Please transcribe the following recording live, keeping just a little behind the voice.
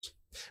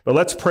But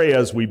let's pray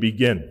as we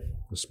begin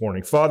this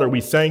morning. Father, we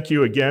thank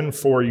you again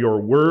for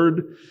your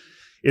word.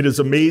 It is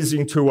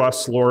amazing to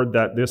us, Lord,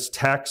 that this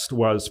text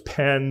was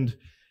penned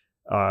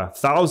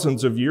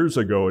thousands of years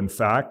ago, in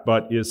fact,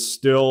 but is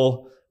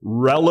still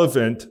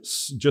relevant,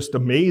 just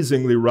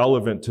amazingly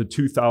relevant to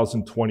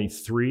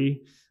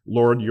 2023.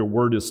 Lord, your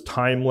word is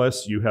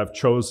timeless. You have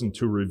chosen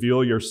to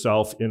reveal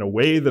yourself in a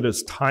way that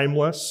is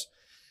timeless.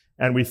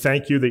 And we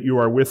thank you that you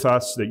are with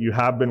us, that you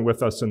have been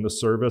with us in the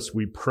service.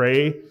 We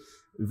pray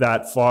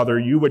that, Father,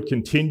 you would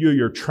continue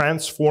your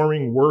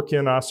transforming work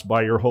in us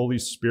by your Holy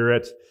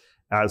Spirit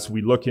as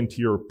we look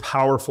into your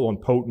powerful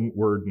and potent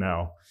word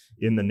now.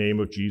 In the name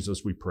of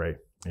Jesus, we pray.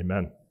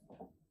 Amen.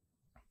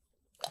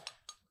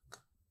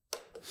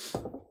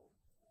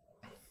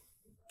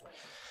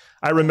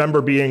 I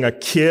remember being a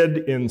kid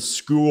in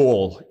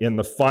school in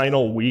the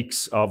final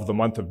weeks of the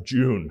month of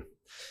June.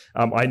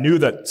 I knew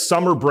that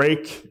summer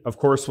break, of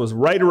course, was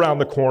right around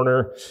the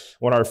corner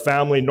when our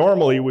family,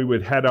 normally we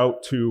would head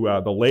out to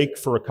the lake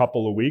for a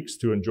couple of weeks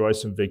to enjoy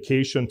some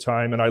vacation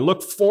time. And I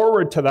looked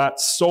forward to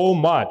that so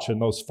much in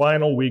those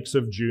final weeks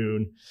of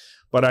June.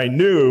 But I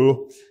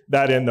knew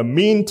that in the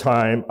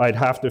meantime, I'd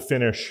have to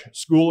finish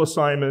school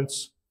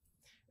assignments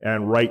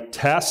and write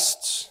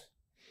tests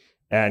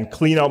and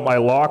clean out my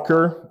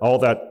locker, all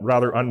that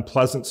rather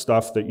unpleasant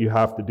stuff that you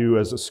have to do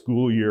as a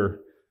school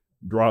year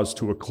draws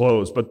to a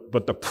close.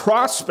 But the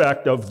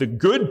prospect of the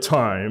good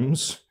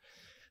times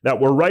that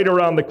were right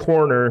around the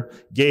corner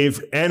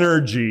gave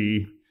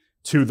energy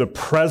to the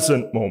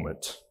present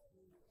moment.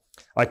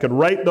 I could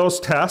write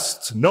those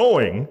tests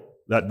knowing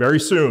that very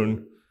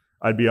soon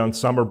I'd be on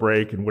summer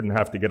break and wouldn't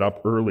have to get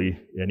up early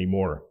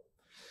anymore.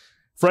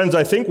 Friends,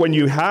 I think when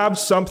you have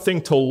something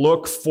to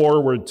look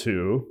forward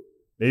to,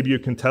 maybe you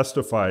can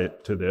testify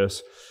to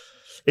this,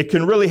 it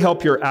can really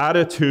help your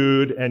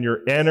attitude and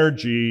your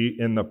energy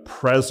in the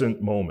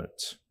present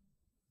moment.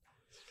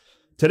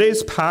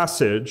 Today's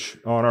passage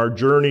on our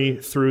journey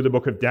through the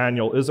book of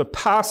Daniel is a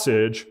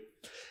passage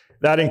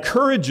that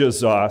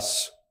encourages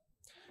us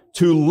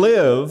to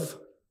live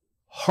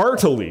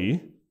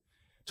heartily,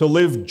 to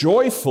live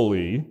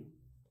joyfully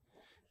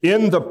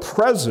in the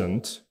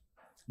present,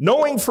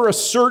 knowing for a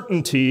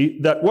certainty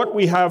that what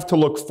we have to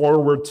look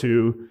forward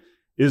to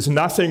is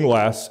nothing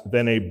less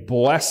than a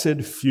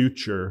blessed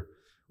future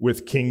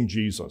with King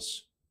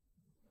Jesus.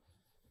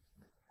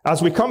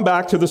 As we come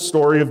back to the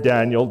story of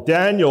Daniel,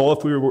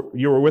 if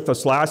you were with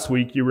us last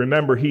week, you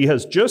remember he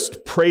has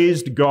just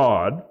praised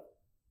God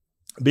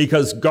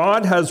because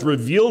God has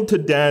revealed to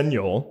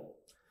Daniel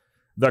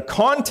the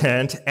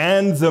content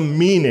and the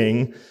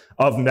meaning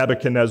of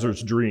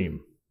Nebuchadnezzar's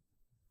dream.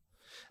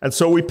 And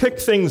so we pick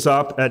things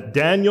up at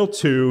Daniel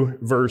 2,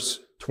 verse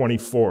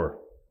 24.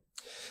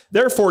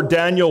 Therefore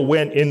Daniel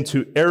went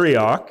into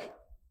Arioch,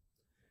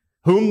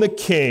 whom the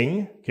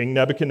king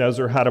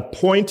Nebuchadnezzar, had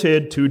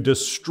appointed to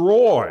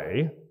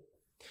destroy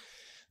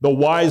the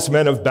wise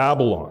men of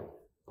Babylon.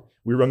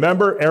 We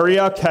remember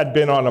Arioch had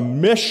been on a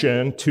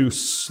mission to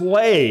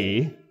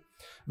slay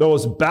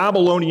those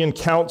Babylonian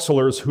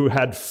counselors who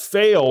had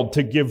failed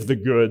to give the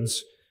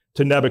goods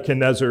to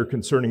Nebuchadnezzar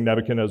concerning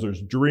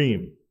Nebuchadnezzar's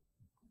dream.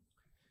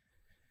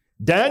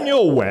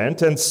 Daniel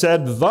went and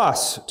said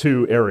thus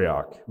to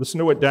Arioch. Listen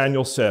to what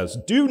Daniel says.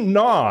 Do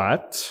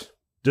not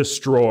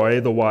destroy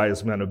the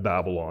wise men of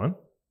Babylon.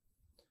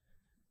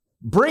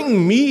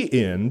 Bring me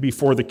in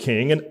before the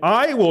king, and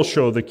I will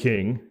show the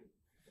king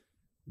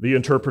the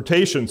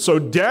interpretation. So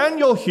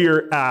Daniel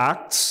here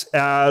acts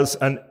as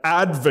an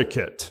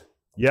advocate.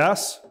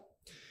 Yes?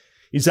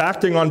 He's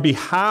acting on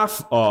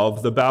behalf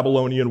of the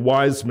Babylonian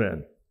wise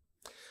men.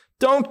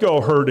 Don't go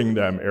hurting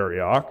them,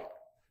 Arioch.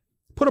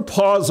 Put a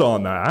pause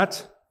on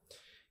that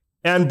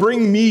and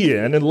bring me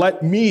in and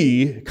let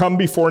me come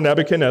before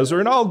Nebuchadnezzar,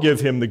 and I'll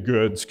give him the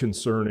goods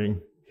concerning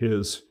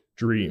his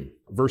dream.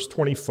 Verse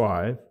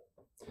 25.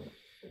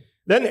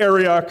 Then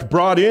Arioch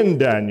brought in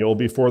Daniel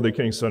before the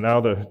king. So now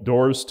the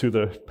doors to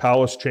the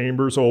palace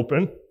chambers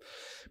open.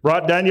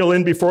 Brought Daniel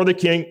in before the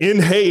king in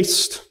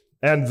haste,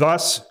 and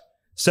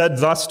said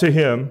thus to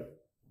him.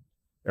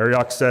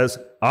 Arioch says,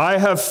 I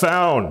have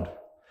found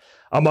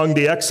among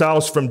the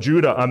exiles from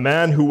Judah a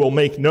man who will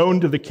make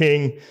known to the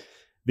king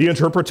the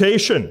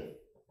interpretation.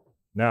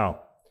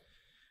 Now,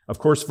 of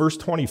course, verse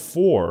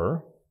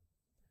 24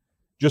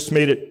 just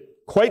made it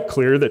quite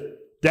clear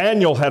that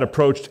Daniel had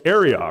approached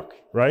Arioch,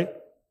 right?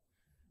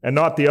 And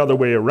not the other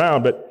way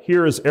around, but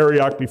here is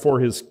Arioch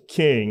before his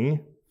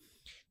king,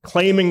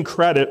 claiming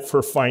credit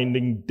for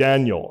finding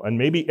Daniel. And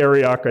maybe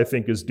Arioch, I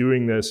think, is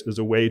doing this as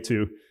a way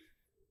to,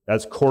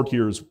 as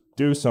courtiers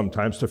do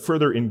sometimes, to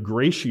further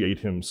ingratiate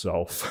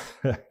himself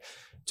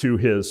to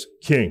his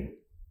king.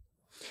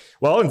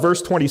 Well, in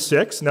verse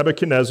 26,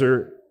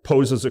 Nebuchadnezzar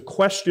poses a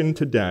question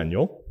to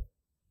Daniel,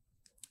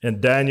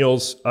 and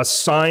Daniel's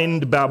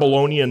assigned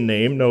Babylonian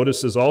name,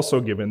 notice, is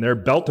also given there,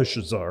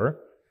 Belteshazzar.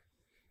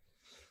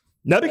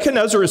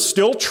 Nebuchadnezzar is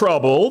still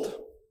troubled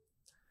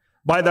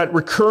by that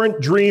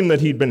recurrent dream that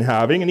he'd been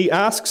having, and he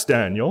asks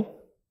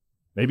Daniel,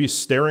 maybe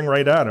staring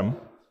right at him,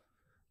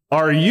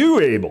 are you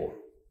able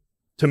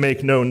to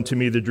make known to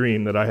me the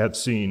dream that I had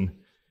seen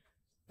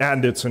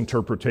and its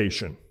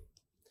interpretation.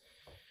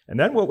 And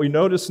then what we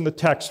notice in the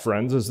text,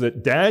 friends, is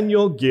that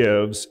Daniel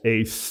gives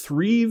a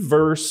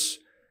 3-verse,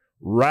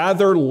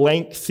 rather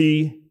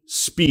lengthy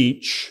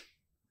speech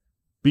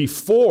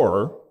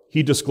before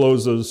he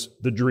discloses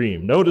the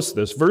dream. Notice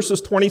this.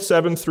 Verses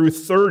 27 through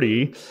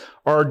 30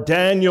 are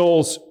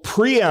Daniel's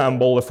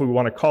preamble, if we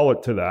want to call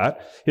it to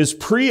that, his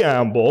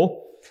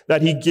preamble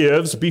that he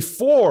gives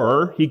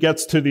before he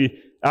gets to the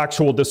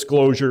actual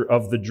disclosure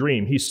of the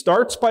dream. He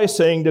starts by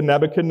saying to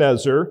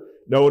Nebuchadnezzar,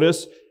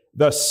 notice,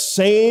 the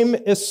same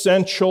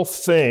essential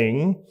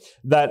thing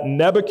that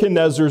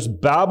Nebuchadnezzar's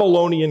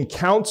Babylonian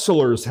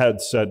counselors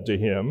had said to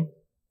him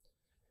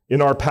in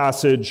our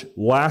passage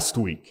last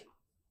week.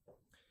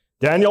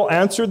 Daniel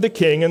answered the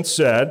king and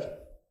said,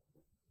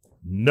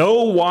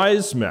 no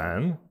wise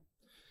men,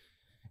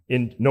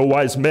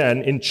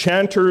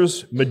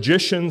 enchanters,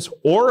 magicians,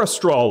 or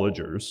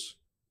astrologers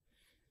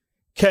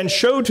can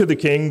show to the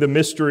king the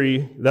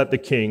mystery that the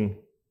king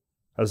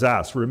has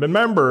asked.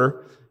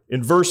 Remember,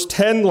 in verse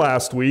 10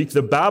 last week,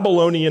 the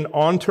Babylonian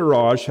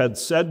entourage had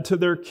said to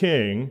their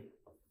king,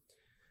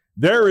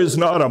 there is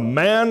not a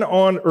man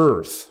on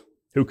earth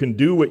who can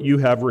do what you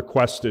have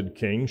requested,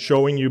 king,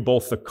 showing you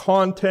both the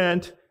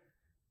content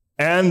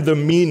and the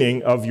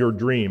meaning of your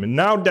dream. And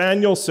now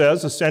Daniel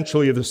says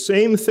essentially the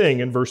same thing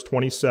in verse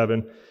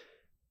 27.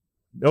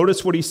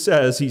 Notice what he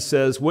says. He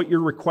says, what you're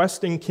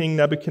requesting, King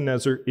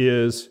Nebuchadnezzar,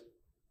 is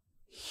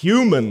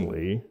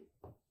humanly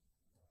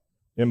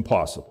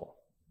impossible.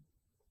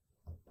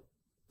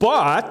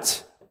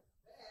 But,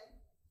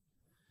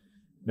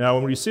 now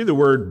when we see the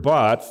word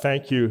but,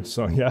 thank you,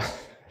 Sonia.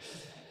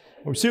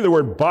 When we see the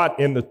word but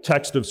in the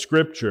text of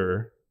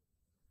Scripture,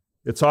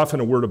 it's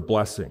often a word of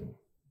blessing,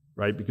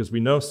 right? Because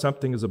we know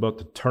something is about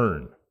to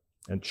turn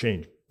and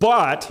change.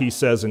 But, he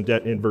says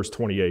in verse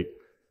 28,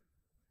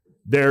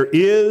 there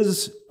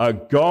is a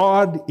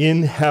God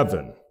in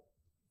heaven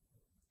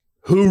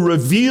who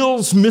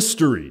reveals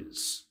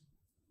mysteries,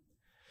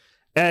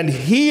 and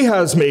he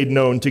has made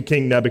known to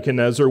King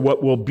Nebuchadnezzar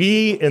what will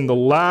be in the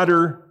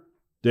latter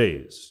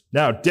days.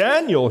 Now,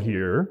 Daniel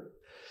here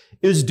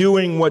is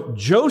doing what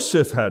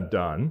Joseph had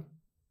done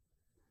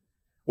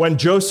when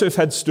Joseph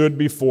had stood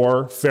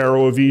before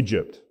Pharaoh of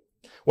Egypt.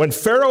 When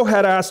Pharaoh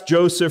had asked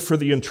Joseph for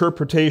the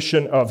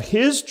interpretation of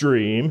his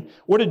dream,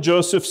 what did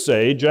Joseph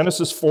say?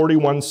 Genesis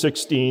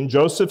 41:16,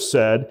 Joseph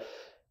said,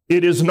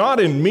 it is not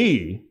in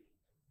me.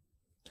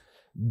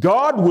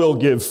 God will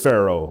give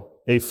Pharaoh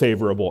a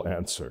favorable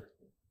answer.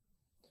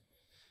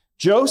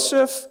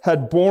 Joseph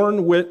had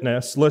borne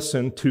witness,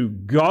 listen, to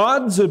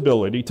God's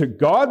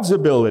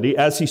ability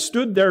as he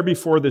stood there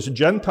before this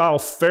Gentile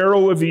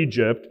Pharaoh of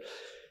Egypt.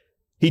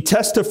 He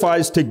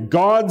testifies to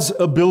God's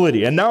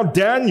ability. And now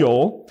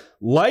Daniel,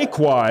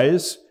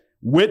 likewise,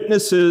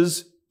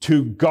 witnesses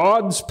to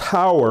God's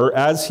power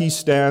as he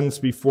stands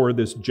before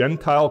this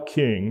Gentile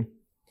king,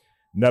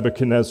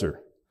 Nebuchadnezzar.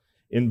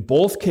 In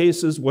both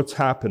cases, what's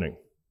happening?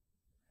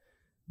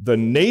 The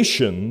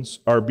nations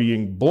are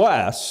being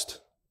blessed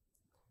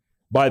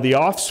by the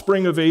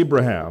offspring of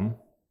Abraham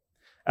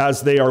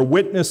as they are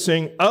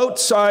witnessing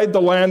outside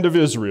the land of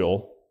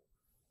Israel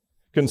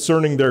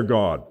concerning their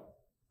God.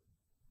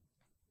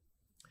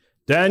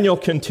 Daniel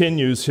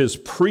continues his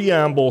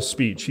preamble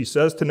speech. He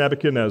says to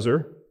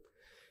Nebuchadnezzar,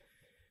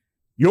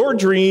 your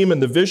dream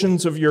and the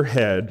visions of your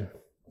head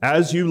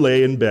as you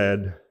lay in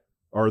bed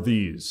are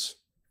these.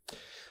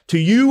 To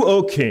you,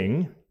 O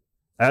king,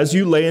 as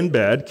you lay in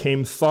bed,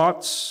 came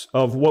thoughts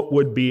of what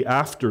would be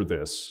after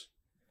this.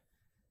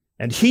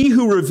 And he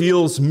who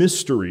reveals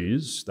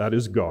mysteries, that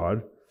is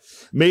God,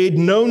 made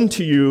known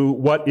to you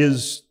what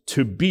is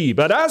to be.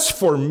 But as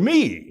for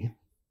me,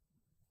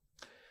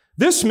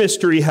 this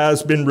mystery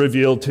has been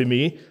revealed to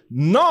me,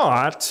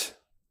 not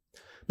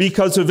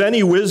because of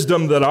any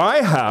wisdom that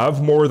I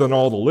have more than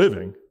all the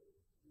living,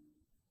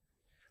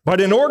 but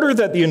in order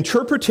that the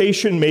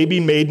interpretation may be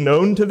made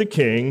known to the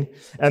king,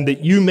 and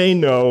that you may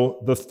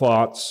know the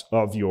thoughts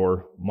of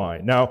your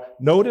mind. Now,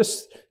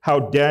 notice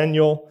how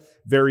Daniel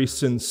very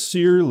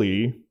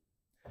sincerely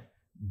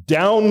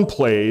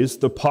downplays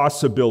the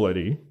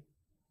possibility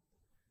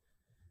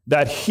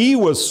that he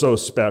was so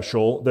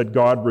special that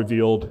God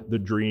revealed the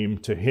dream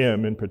to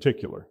him in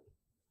particular.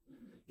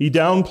 He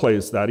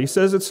downplays that. He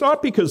says, it's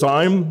not because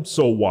I'm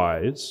so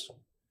wise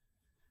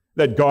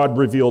that God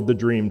revealed the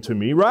dream to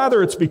me.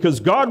 Rather, it's because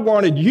God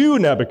wanted you,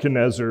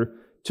 Nebuchadnezzar,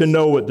 to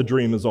know what the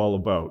dream is all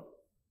about.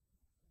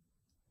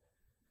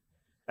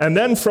 And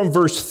then from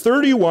verse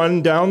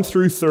 31 down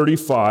through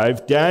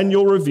 35,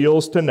 Daniel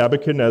reveals to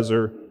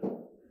Nebuchadnezzar,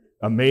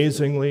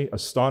 amazingly,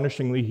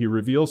 astonishingly, he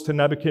reveals to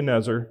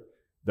Nebuchadnezzar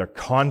the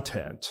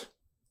content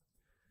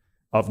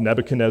of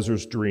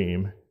Nebuchadnezzar's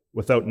dream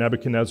without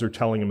Nebuchadnezzar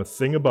telling him a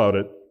thing about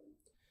it.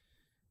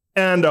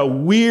 And a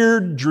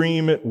weird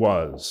dream it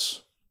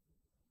was.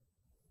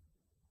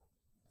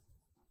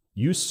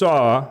 You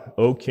saw,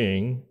 O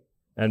king,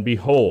 and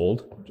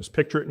behold, just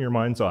picture it in your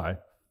mind's eye,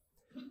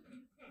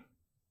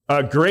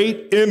 a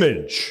great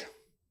image.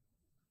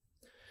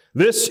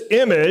 This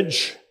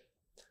image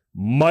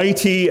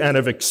mighty and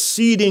of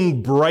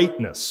exceeding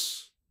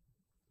brightness,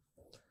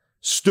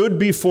 stood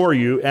before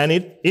you, and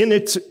in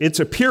its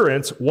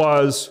appearance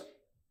was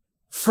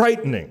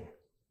frightening.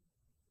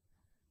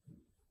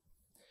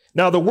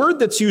 Now, the word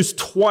that's used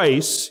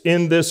twice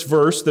in this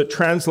verse that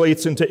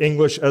translates into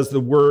English as the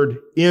word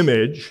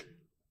image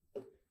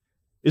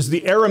is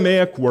the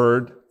Aramaic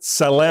word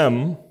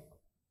tselem,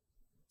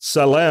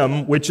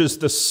 which is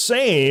the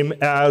same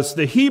as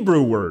the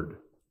Hebrew word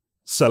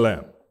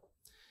tselem.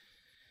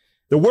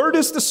 The word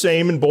is the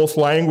same in both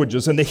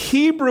languages, and the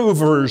Hebrew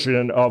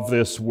version of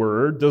this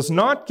word does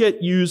not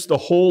get used a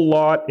whole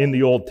lot in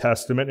the Old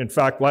Testament, in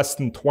fact, less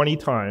than 20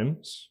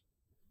 times.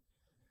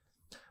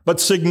 But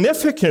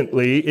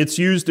significantly, it's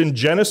used in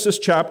Genesis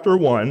chapter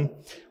 1,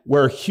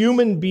 where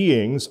human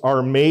beings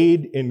are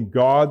made in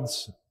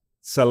God's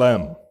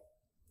tselem,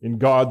 in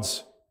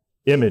God's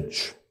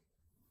image.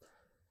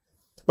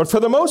 But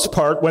for the most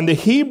part, when the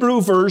Hebrew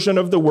version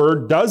of the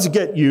word does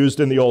get used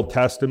in the Old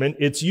Testament,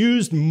 it's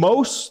used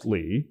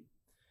mostly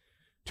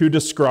to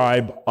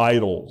describe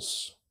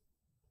idols,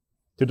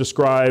 to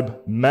describe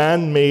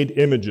man-made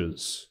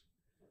images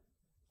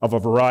of a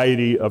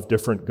variety of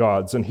different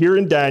gods. And here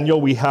in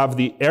Daniel, we have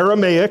the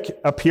Aramaic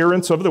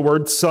appearance of the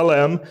word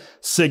tselem.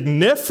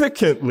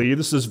 Significantly,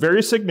 this is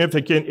very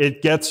significant,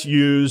 it gets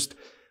used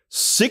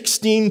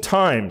 16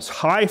 times,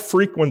 high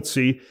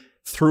frequency,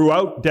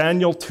 throughout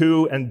Daniel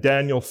 2 and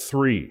Daniel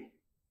 3.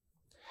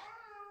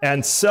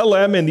 And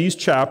tselem in these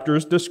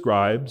chapters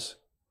describes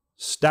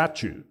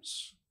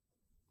statues.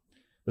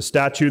 The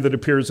statue that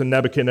appears in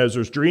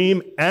Nebuchadnezzar's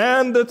dream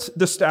and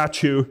the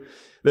statue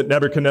that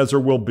Nebuchadnezzar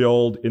will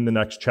build in the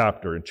next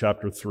chapter, in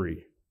chapter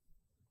 3.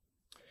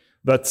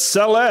 The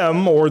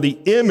tselem, or the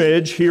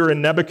image here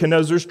in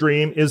Nebuchadnezzar's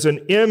dream, is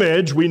an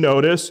image, we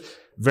notice,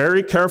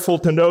 very careful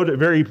to note,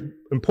 very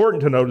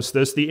important to notice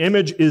this, the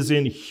image is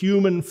in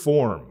human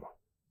form.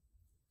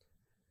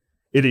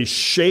 It is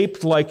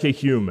shaped like a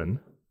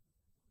human,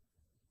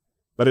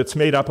 but it's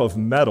made up of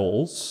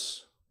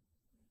metals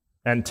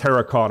and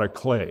terracotta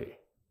clay.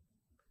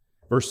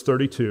 Verse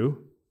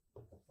 32,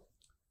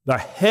 the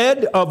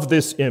head of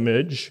this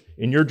image,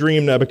 in your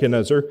dream,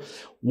 Nebuchadnezzar,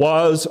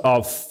 was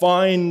of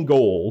fine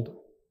gold,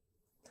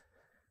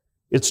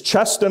 its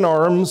chest and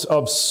arms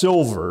of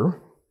silver,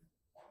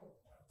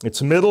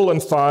 its middle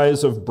and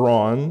thighs of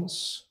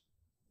bronze,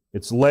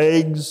 its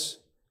legs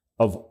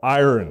of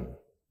iron,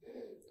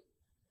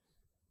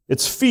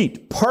 its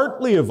feet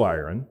partly of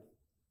iron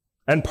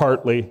and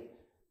partly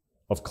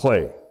of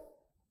clay.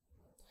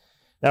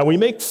 Now, we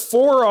make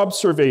 4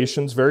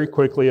 observations very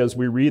quickly as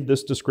we read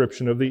this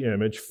description of the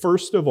image.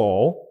 First of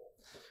all,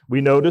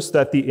 we notice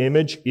that the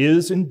image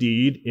is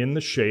indeed in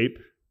the shape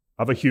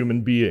of a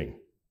human being.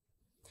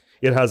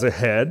 It has a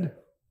head,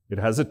 it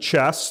has a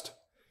chest,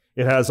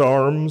 it has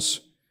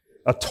arms,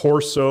 a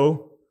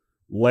torso,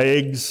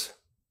 legs,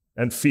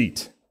 and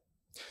feet.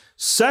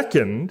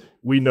 Second,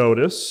 we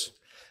notice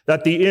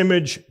that the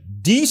image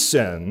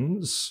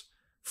descends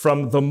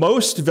from the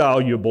most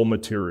valuable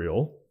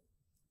material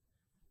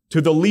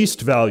to the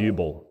least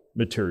valuable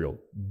material.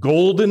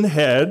 Golden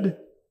head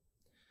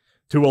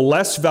to a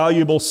less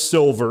valuable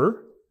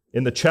silver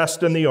in the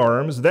chest and the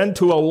arms, then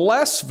to a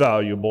less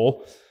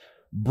valuable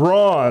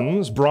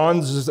bronze.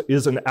 Bronze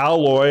is an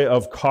alloy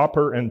of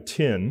copper and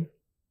tin.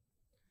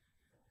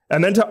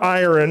 And then to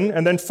iron,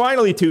 and then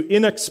finally to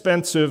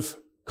inexpensive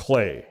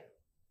clay.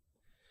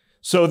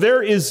 So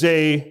there is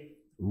a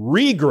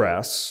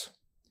regress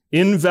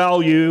in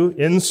value,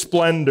 in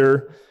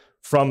splendor,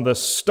 from the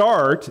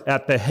start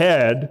at the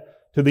head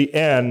to the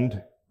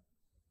end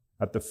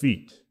at the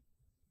feet.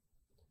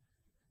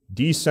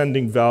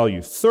 Descending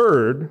value.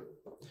 Third,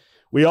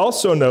 we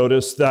also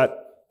notice that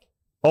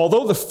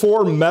although the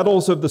 4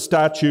 metals of the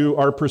statue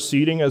are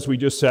proceeding, as we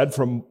just said,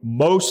 from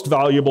most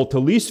valuable to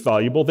least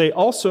valuable, they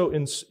also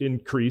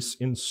increase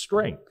in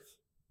strength.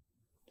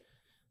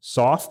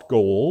 Soft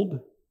gold,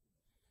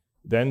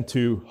 then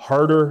to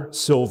harder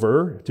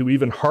silver, to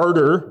even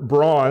harder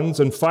bronze,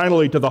 and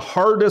finally to the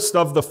hardest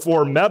of the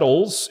 4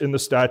 metals in the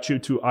statue,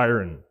 to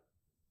iron.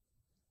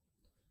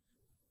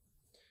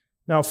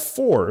 Now,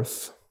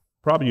 fourth,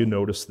 probably you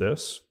noticed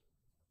this,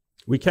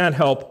 we can't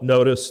help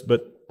notice,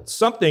 but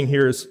something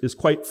here is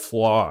quite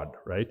flawed,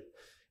 right,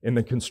 in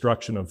the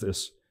construction of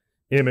this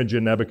image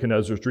in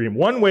Nebuchadnezzar's dream.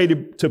 One way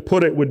to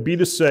put it would be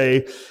to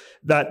say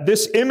that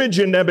this image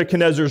in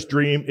Nebuchadnezzar's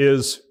dream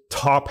is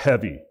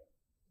top-heavy.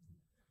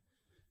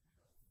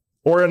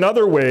 Or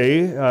another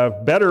way,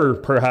 better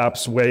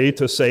perhaps way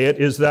to say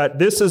it, is that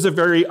this is a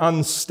very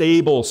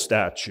unstable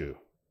statue.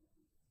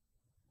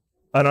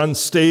 An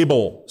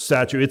unstable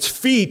statue. Its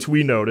feet,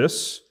 we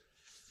notice,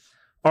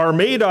 are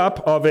made up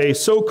of a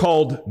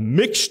so-called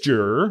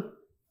mixture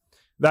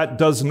that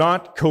does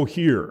not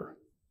cohere,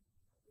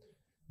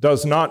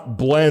 does not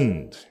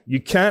blend. You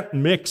can't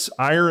mix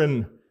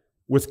iron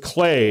with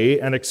clay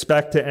and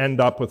expect to end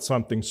up with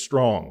something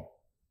strong.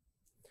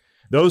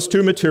 Those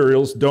 2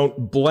 materials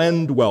don't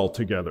blend well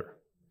together.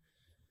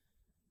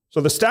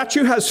 So the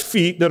statue has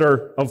feet that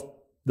are of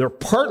They're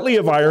partly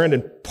of iron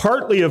and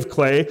partly of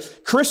clay.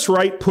 Chris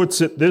Wright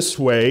puts it this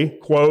way,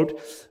 quote,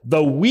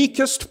 "The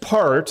weakest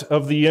part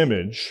of the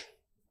image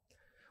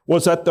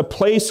was at the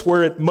place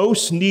where it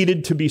most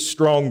needed to be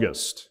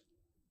strongest,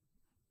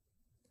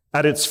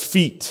 at its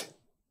feet.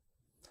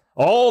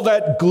 All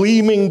that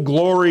gleaming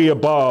glory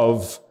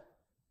above,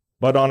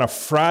 but on a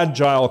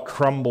fragile,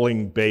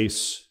 crumbling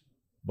base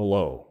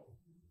below."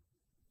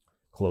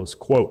 Close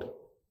quote.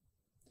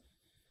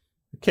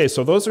 Okay,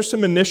 so those are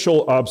some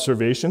initial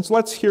observations.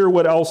 Let's hear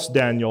what else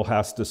Daniel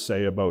has to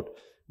say about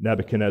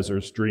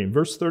Nebuchadnezzar's dream.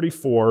 Verse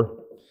 34,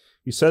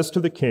 he says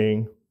to the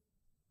king,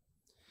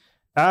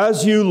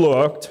 "As you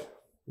looked,"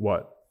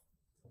 what?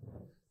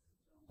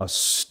 "A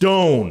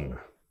stone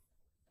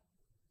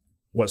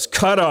was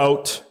cut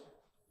out."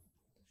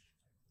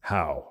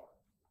 How?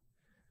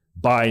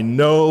 "By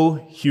no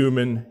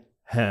human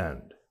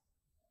hand."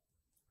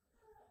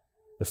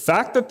 The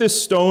fact that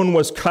this stone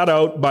was cut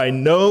out by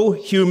no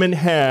human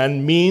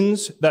hand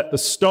means that the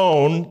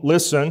stone,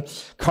 listen,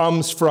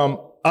 comes from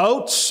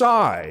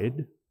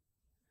outside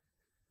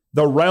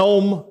the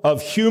realm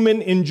of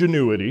human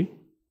ingenuity,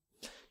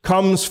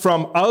 comes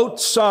from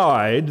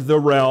outside the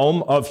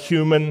realm of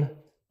human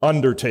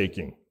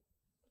undertaking.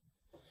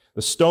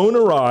 The stone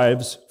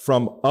arrives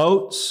from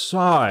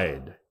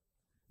outside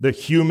the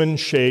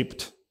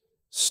human-shaped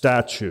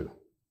statue.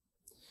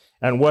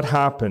 And what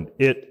happened?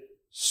 It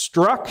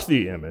struck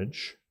the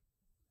image.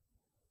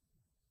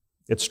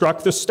 It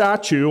struck the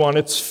statue on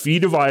its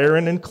feet of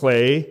iron and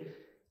clay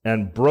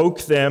and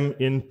broke them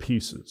in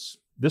pieces.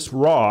 This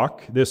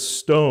rock, this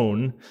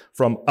stone,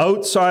 from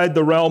outside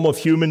the realm of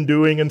human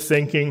doing and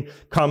thinking,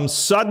 comes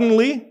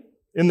suddenly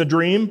in the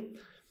dream,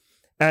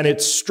 and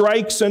it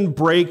strikes and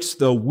breaks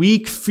the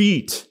weak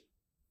feet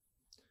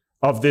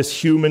of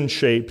this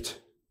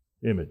human-shaped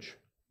image.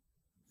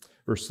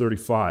 Verse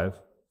 35,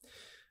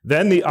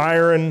 "Then the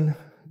iron,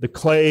 the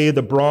clay,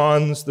 the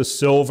bronze, the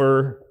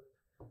silver,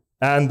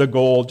 and the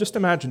gold." Just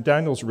imagine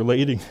Daniel's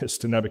relating this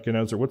to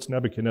Nebuchadnezzar. What's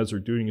Nebuchadnezzar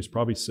doing? He's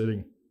probably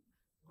sitting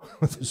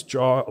with his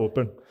jaw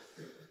open.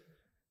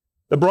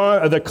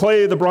 The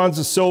clay, the bronze,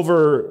 the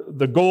silver,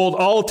 the gold,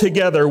 all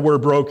together were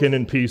broken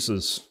in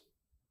pieces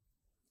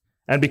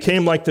and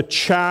became like the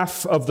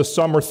chaff of the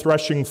summer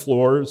threshing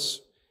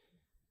floors.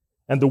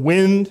 And the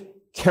wind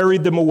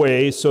carried them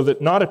away so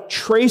that not a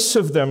trace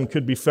of them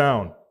could be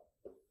found.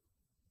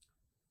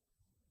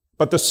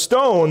 But the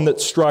stone that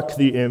struck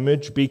the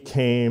image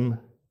became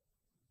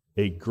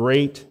a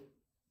great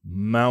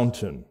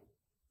mountain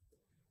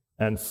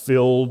and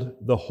filled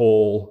the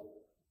whole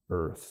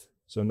earth.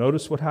 So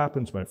notice what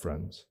happens, my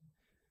friends.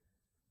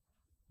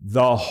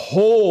 The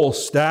whole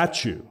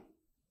statue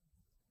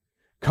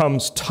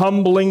comes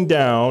tumbling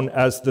down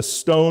as the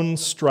stone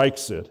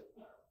strikes it.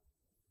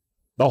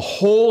 The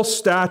whole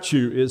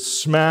statue is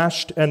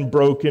smashed and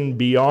broken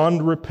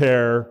beyond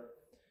repair,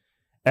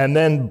 and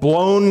then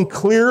blown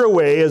clear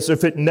away as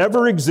if it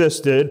never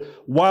existed,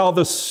 while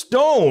the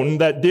stone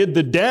that did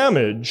the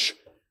damage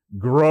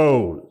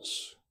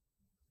grows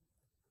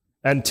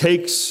and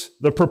takes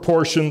the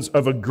proportions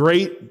of a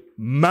great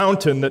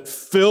mountain that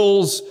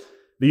fills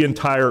the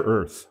entire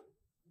earth.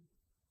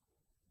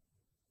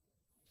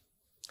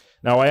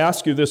 Now, I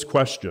ask you this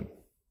question.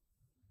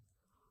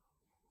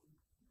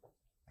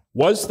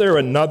 Was there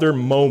another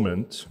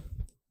moment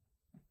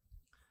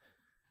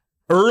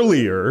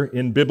earlier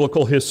in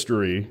biblical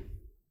history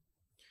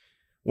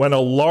when a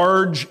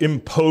large,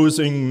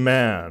 imposing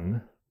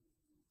man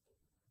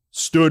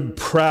stood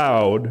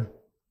proud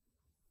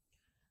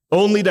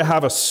only to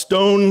have a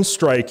stone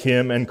strike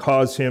him and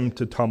cause him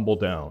to tumble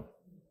down?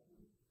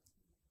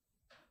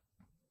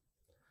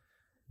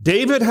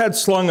 David had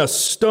slung a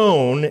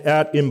stone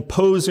at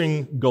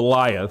imposing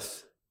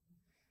Goliath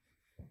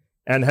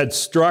and had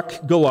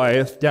struck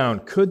Goliath down.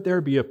 Could there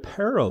be a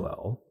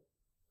parallel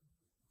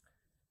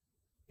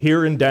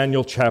here in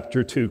Daniel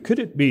chapter 2? Could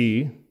it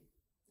be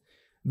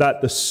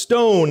that the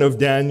stone of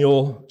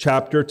Daniel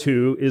chapter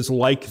 2 is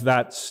like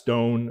that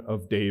stone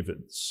of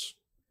David's?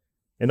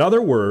 In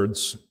other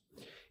words,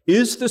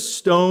 is the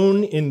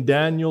stone in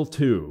Daniel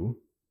 2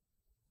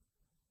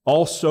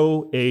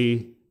 also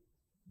a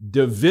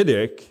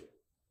Davidic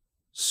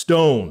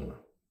stone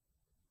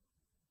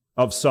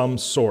of some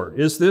sort?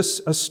 Is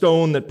this a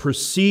stone that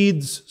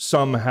proceeds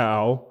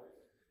somehow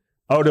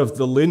out of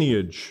the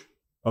lineage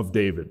of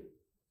David?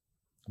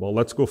 Well,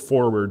 let's go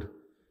forward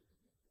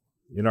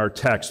in our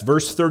text.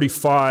 Verse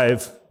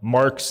 35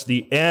 marks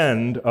the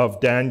end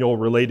of Daniel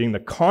relating the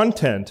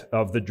content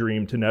of the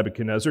dream to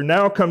Nebuchadnezzar.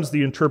 Now comes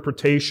the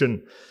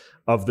interpretation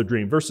of the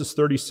dream, verses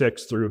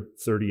 36 through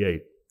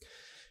 38.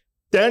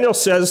 Daniel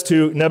says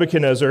to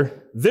Nebuchadnezzar,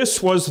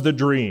 "This was the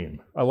dream."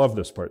 I love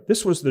this part.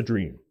 This was the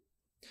dream.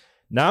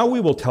 Now we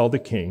will tell the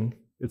king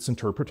its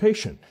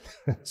interpretation.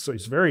 So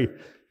he's very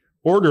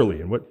orderly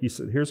in what he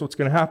said. Here's what's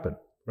going to happen,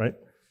 right?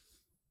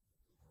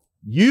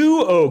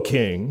 "You, O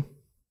king,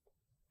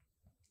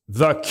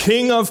 the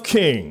King of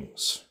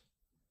kings,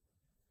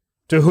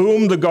 to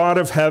whom the God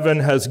of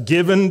heaven has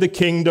given the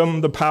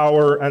kingdom, the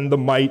power, and the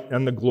might,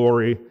 and the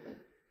glory,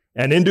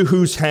 and into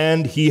whose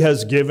hand he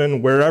has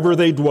given, wherever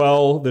they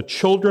dwell, the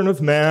children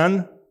of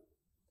man,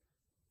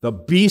 the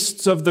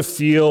beasts of the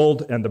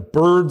field, and the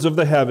birds of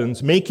the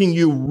heavens, making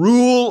you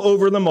rule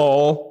over them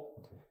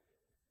all.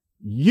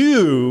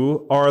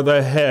 You are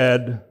the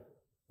head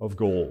of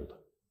gold.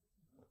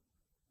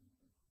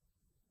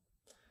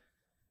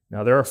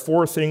 Now, there are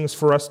four things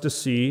for us to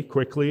see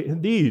quickly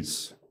in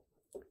these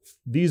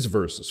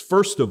verses.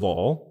 First of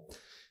all,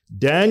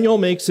 Daniel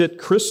makes it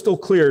crystal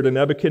clear to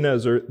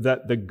Nebuchadnezzar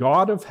that the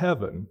God of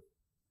heaven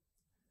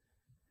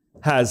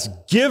has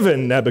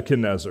given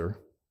Nebuchadnezzar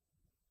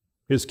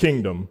his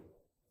kingdom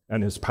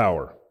and his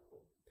power.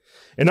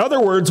 In other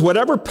words,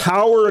 whatever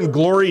power and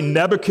glory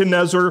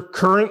Nebuchadnezzar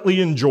currently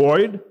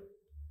enjoyed,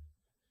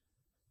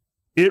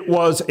 it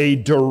was a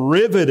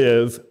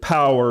derivative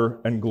power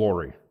and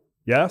glory.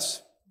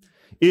 Yes?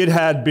 It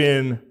had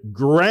been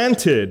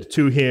granted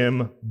to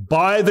him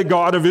by the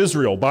God of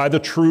Israel, by the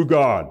true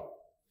God.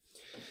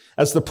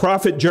 As the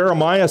prophet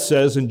Jeremiah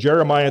says in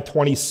Jeremiah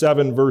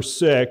 27, verse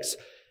 6,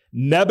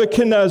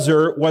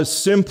 Nebuchadnezzar was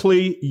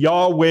simply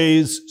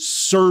Yahweh's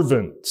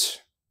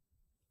servant.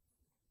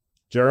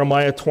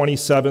 Jeremiah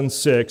 27,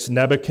 6,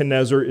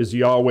 Nebuchadnezzar is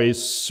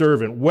Yahweh's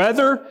servant.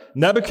 Whether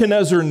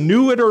Nebuchadnezzar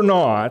knew it or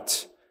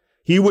not,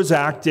 he was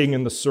acting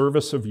in the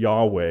service of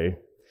Yahweh,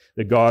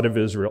 the God of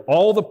Israel.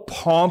 All the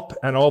pomp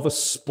and all the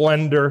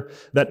splendor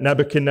that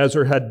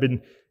Nebuchadnezzar had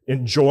been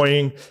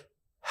enjoying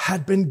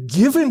had been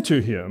given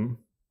to him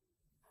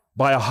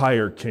by a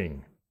higher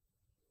king,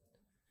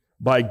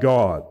 by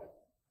God.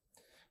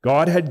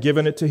 God had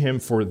given it to him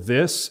for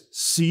this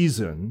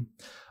season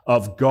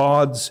of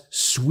God's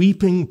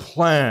sweeping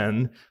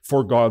plan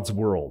for God's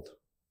world.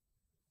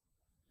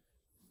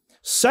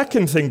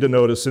 Second thing to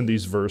notice in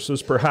these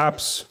verses,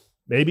 perhaps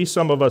maybe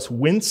some of us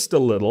winced a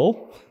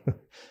little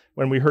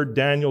when we heard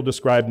Daniel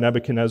describe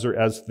Nebuchadnezzar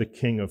as the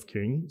King of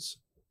Kings.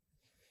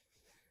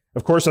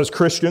 Of course, as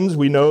Christians,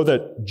 we know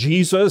that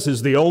Jesus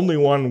is the only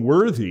one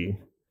worthy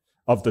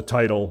of the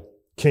title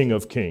King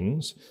of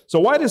Kings. So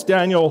why does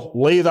Daniel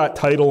lay that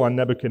title on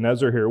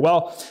Nebuchadnezzar here?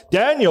 Well,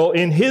 Daniel,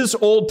 in his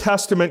Old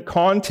Testament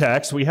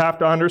context, we have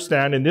to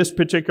understand in this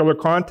particular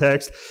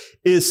context,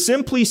 is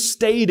simply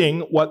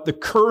stating what the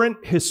current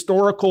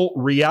historical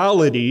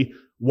reality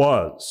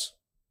was.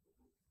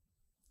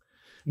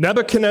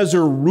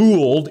 Nebuchadnezzar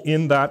ruled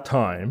in that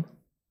time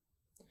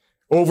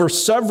over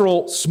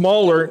several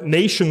smaller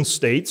nation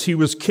states. He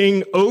was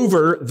king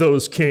over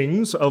those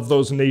kings of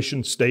those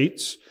nation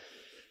states.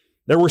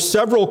 There were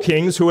several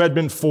kings who had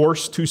been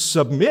forced to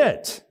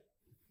submit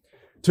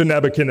to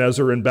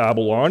Nebuchadnezzar in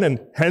Babylon,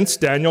 and hence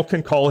Daniel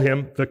can call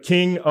him the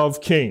King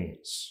of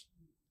Kings.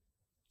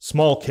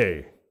 Small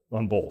k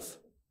on both.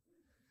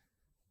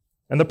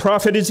 And the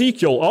prophet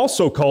Ezekiel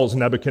also calls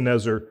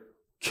Nebuchadnezzar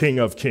King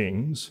of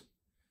Kings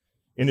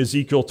in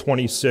Ezekiel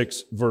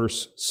 26,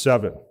 verse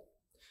 7.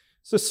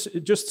 It's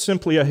just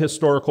simply a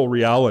historical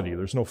reality.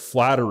 There's no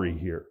flattery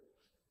here.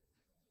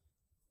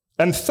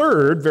 And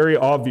third, very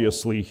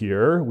obviously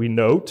here, we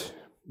note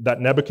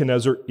that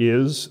Nebuchadnezzar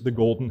is the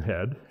golden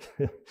head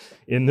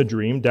in the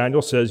dream.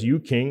 Daniel says, you,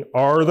 king,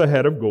 are the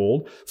head of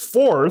gold.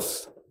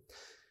 Fourth,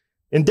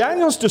 in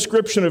Daniel's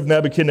description of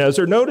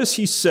Nebuchadnezzar, notice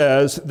he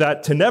says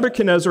that to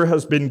Nebuchadnezzar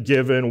has been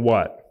given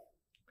what?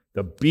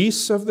 The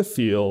beasts of the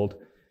field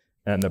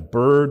and the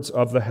birds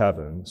of the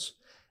heavens,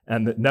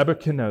 and that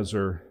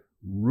Nebuchadnezzar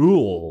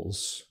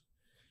rules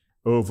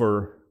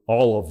over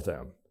all of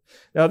them.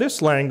 Now,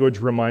 this language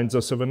reminds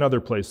us of another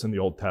place in the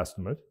Old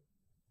Testament,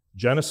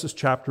 Genesis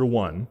chapter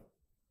 1,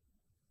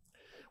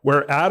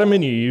 where Adam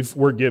and Eve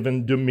were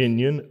given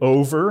dominion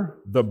over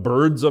the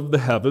birds of the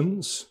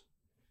heavens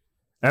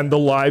and the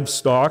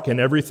livestock and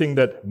everything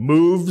that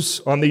moves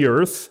on the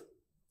earth.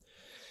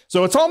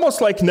 So it's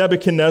almost like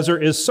Nebuchadnezzar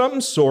is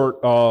some sort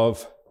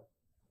of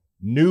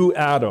new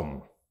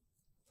Adam.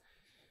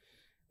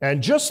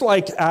 And just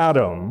like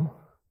Adam,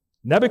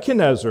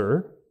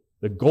 Nebuchadnezzar,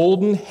 the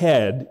golden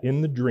head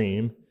in the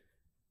dream,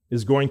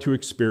 is going to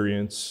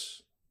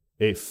experience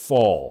a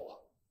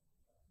fall.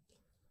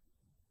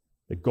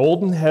 The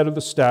golden head of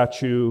the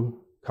statue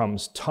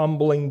comes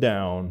tumbling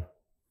down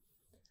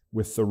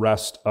with the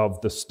rest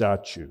of the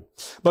statue.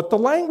 But the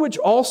language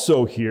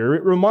also here,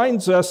 it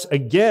reminds us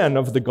again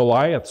of the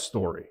Goliath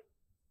story,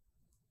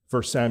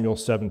 1 Samuel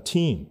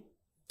 17.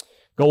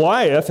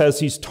 Goliath, as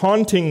he's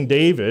taunting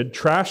David,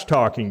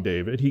 trash-talking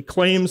David, he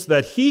claims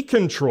that he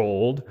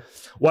controlled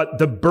what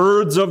the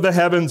birds of the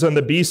heavens and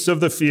the beasts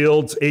of the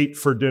fields ate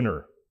for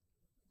dinner,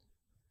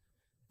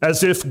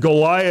 as if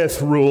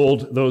Goliath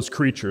ruled those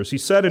creatures. He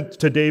said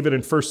to David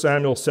in 1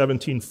 Samuel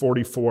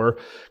 17:44,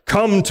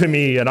 "Come to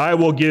me, and I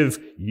will give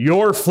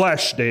your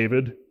flesh,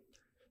 David,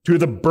 to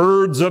the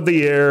birds of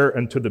the air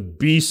and to the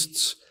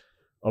beasts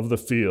of the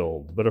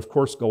field." But of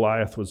course,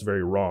 Goliath was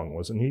very wrong,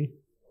 wasn't he?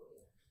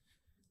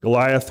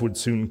 Goliath would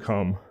soon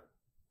come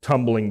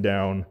tumbling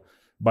down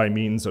by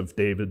means of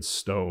David's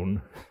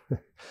stone,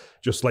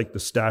 just like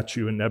the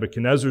statue in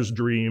Nebuchadnezzar's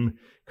dream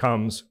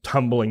comes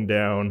tumbling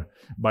down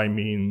by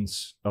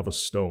means of a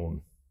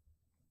stone.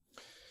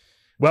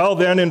 Well,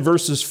 then in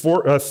verses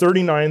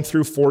 39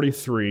 through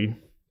 43,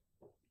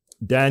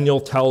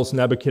 Daniel tells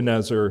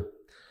Nebuchadnezzar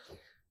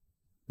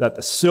that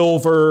the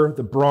silver,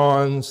 the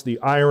bronze, the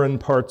iron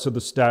parts of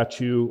the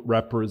statue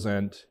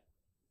represent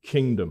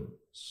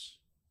kingdoms.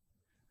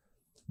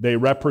 They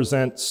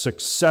represent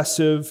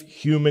successive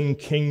human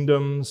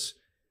kingdoms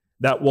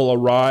that will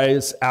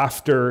arise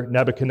after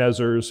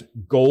Nebuchadnezzar's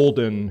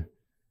golden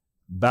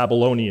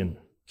Babylonian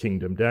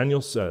kingdom.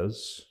 Daniel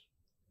says,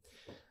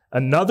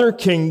 another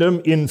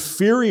kingdom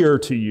inferior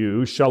to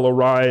you shall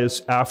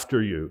arise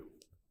after you.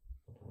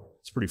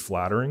 It's pretty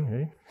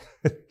flattering,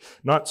 eh?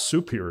 Not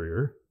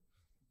superior,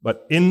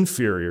 but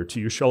inferior to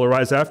you shall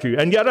arise after you.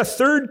 And yet a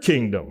third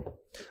kingdom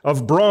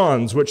of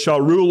bronze, which shall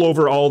rule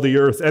over all the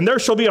earth. And there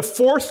shall be a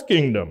fourth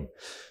kingdom,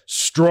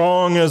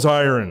 strong as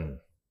iron,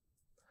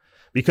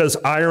 because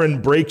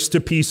iron breaks to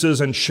pieces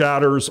and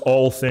shatters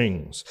all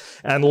things.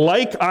 And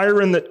like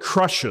iron that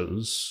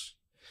crushes,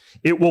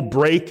 it will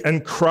break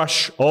and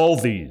crush all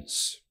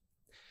these.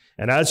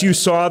 And as you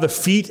saw the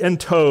feet and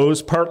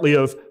toes, partly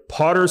of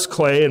potter's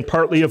clay and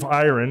partly of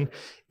iron,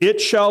 it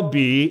shall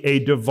be a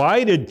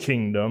divided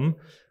kingdom,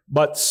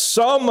 but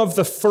some of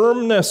the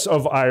firmness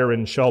of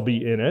iron shall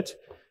be in it,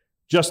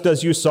 just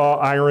as you saw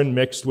iron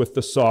mixed with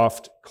the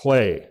soft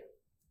clay.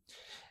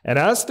 And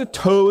as the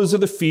toes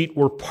of the feet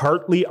were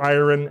partly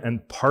iron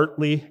and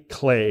partly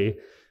clay,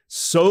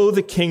 so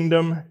the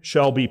kingdom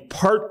shall be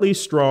partly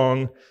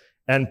strong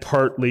and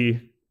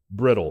partly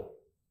brittle.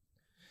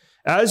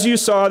 As you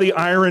saw the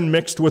iron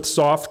mixed with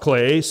soft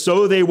clay,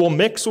 so they will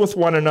mix with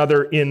one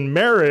another in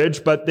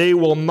marriage, but they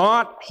will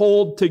not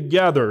hold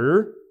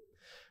together,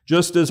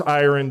 just as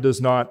iron does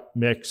not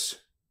mix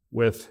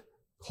with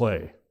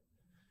clay.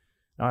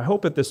 Now, I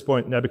hope at this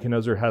point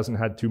Nebuchadnezzar hasn't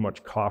had too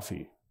much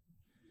coffee,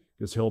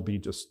 because he'll be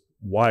just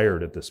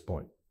wired at this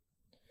point.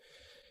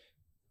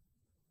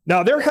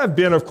 Now, there have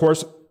been, of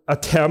course,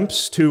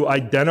 attempts to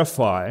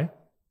identify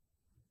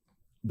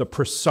the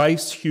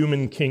precise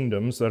human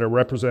kingdoms that are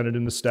represented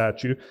in the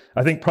statue.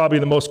 I think probably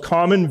the most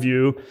common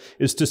view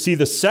is to see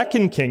the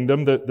second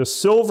kingdom, the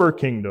silver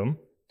kingdom,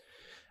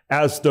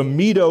 as the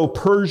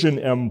Medo-Persian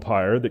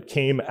Empire that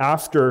came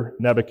after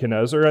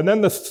Nebuchadnezzar. And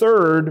then the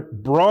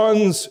third,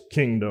 bronze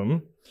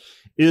kingdom,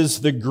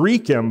 is the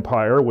Greek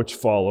Empire, which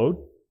followed.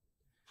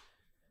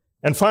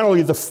 And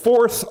finally, the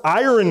fourth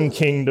iron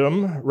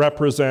kingdom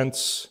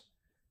represents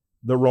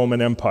the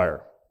Roman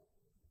Empire.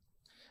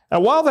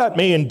 And while that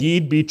may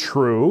indeed be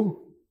true,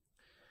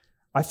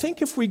 I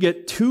think if we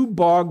get too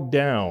bogged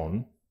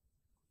down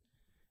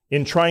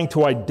in trying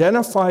to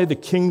identify the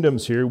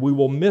kingdoms here, we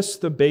will miss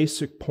the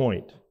basic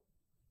point,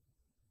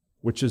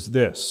 which is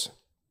this: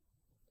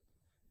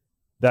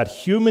 that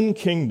human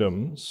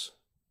kingdoms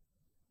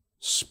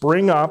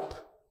spring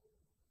up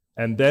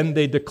and then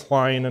they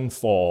decline and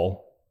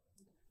fall,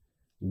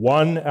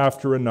 one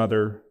after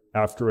another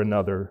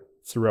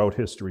throughout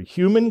history.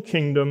 Human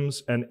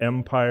kingdoms and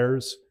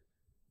empires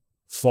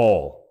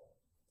fall.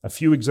 A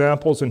few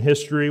examples in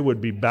history would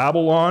be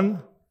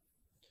Babylon,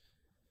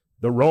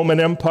 the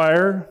Roman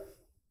Empire,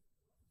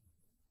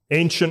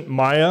 ancient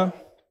Maya,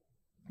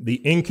 the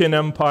Incan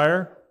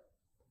Empire,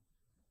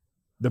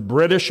 the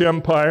British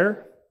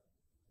Empire,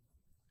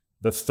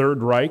 the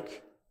Third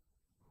Reich,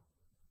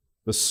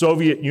 the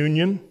Soviet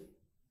Union,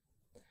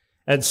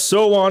 and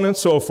so on and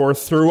so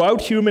forth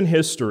throughout human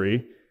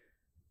history,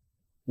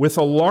 with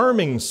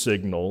alarming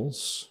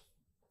signals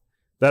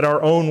that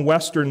our own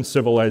Western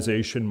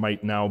civilization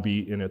might now be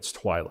in its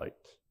twilight.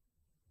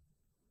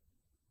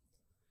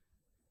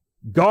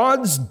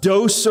 God's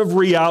dose of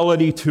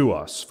reality to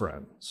us,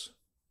 friends,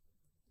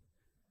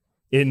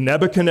 in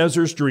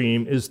Nebuchadnezzar's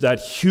dream is that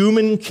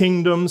human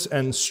kingdoms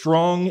and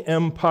strong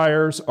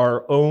empires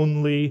are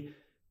only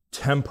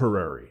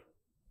temporary.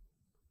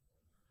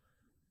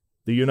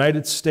 The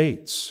United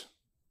States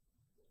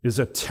is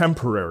a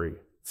temporary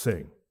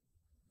thing.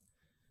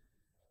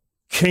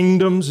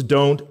 Kingdoms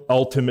don't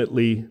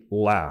ultimately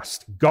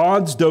last.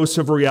 God's dose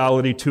of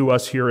reality to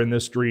us here in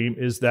this dream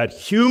is that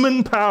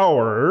human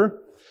power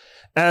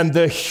and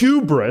the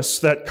hubris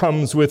that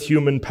comes with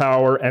human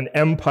power and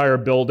empire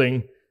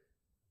building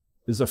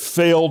is a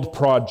failed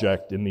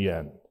project in the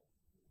end.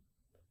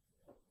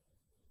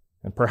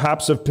 And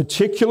perhaps of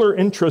particular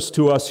interest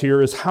to us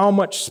here is how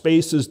much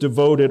space is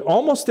devoted,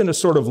 almost in a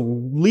sort of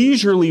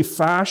leisurely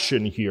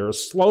fashion here, a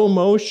slow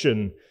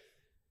motion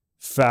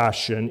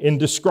fashion, in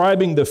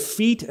describing the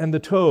feet and the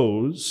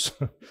toes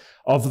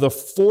of the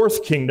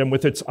fourth kingdom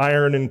with its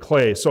iron and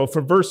clay. So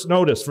from verse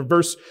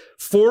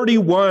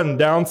 41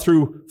 down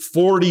through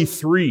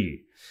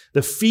 43,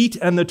 the feet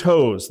and the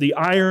toes, the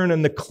iron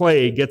and the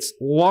clay gets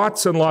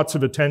lots and lots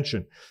of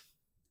attention.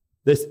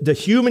 The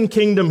human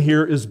kingdom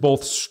here is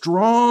both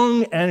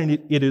strong and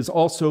it is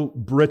also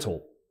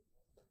brittle,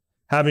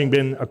 having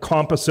been a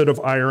composite of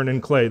iron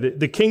and clay.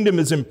 The kingdom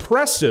is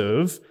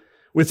impressive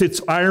with its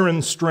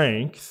iron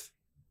strength,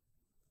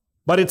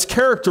 but it's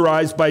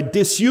characterized by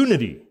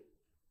disunity,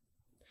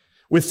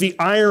 with the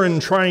iron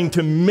trying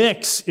to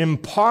mix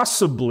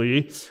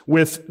impossibly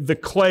with the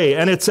clay.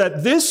 And it's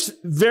at this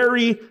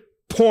very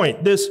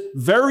point, this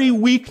very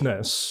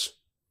weakness,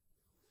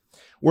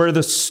 where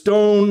the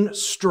stone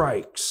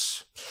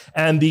strikes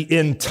and the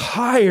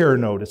entire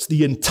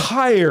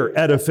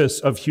edifice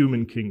of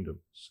human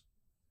kingdoms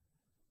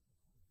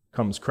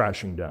comes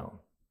crashing down.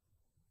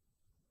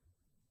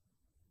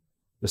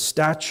 The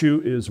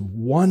statue is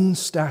one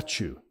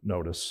statue,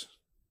 notice.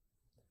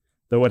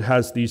 Though it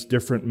has these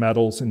different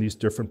metals and these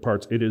different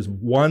parts, it is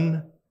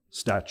one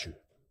statue.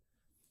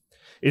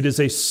 It is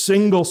a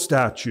single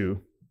statue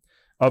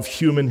of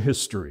human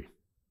history.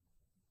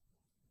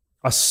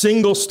 A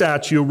single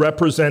statue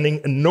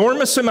representing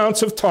enormous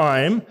amounts of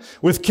time,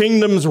 with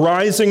kingdoms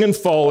rising and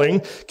falling,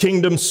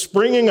 kingdoms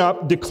springing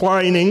up,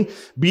 declining,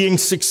 being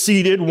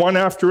succeeded one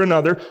after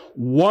another.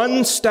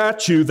 One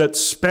statue that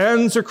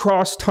spans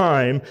across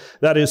time,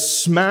 that is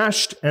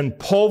smashed and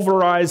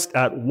pulverized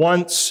at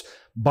once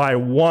by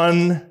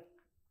one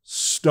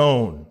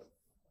stone.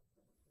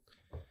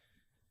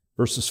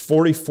 Verses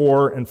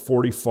 44 and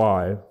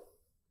 45.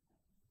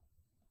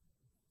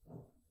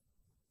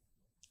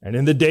 And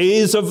in the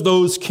days of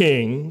those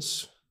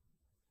kings,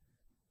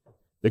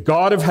 the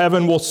God of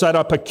heaven will set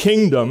up a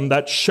kingdom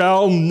that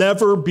shall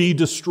never be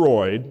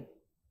destroyed,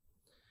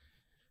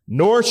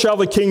 nor shall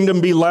the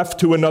kingdom be left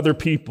to another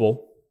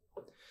people.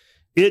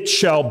 It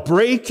shall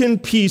break in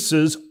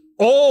pieces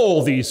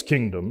all these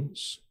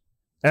kingdoms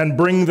and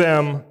bring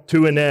them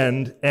to an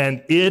end,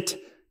 and it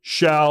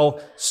shall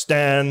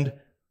stand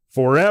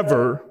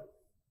forever.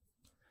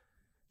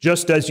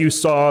 Just as you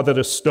saw that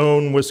a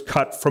stone was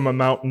cut from a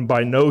mountain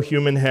by no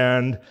human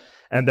hand,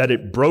 and that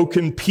it broke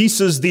in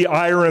pieces the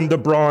iron, the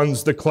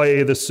bronze, the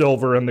clay, the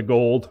silver, and the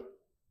gold.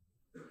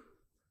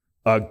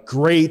 A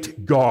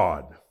great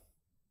God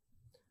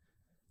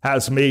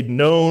has made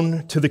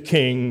known to the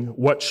king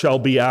what shall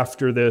be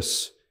after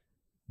this.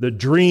 The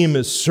dream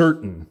is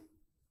certain,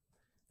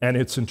 and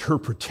its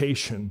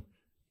interpretation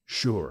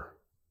sure.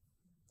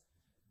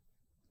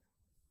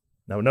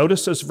 Now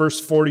notice as verse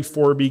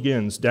 44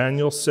 begins,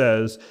 Daniel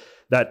says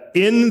that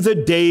in the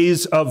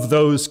days of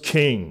those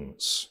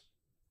kings,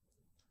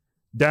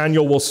 God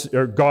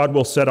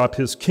will set up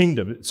his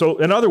kingdom. So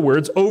in other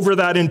words, over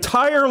that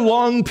entire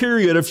long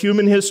period of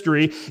human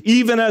history,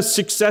 even as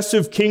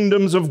successive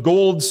kingdoms of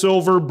gold,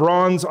 silver,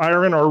 bronze,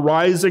 iron are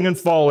rising and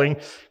falling,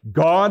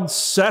 God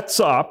sets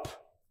up,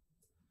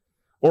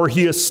 or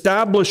he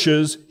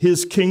establishes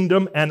his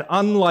kingdom, and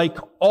unlike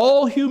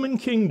all human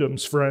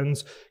kingdoms,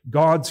 friends,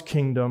 God's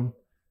kingdom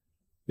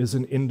is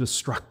an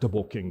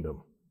indestructible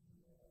kingdom.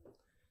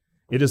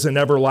 It is an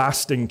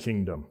everlasting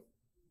kingdom.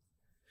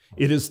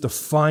 It is the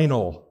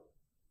final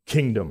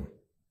kingdom,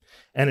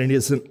 and it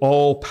is an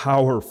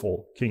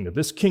all-powerful kingdom.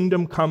 This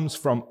kingdom comes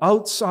from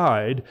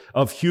outside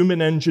of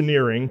human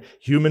engineering,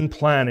 human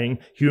planning,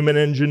 human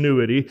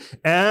ingenuity,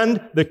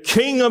 and the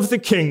king of the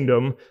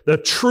kingdom, the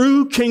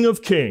true King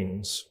of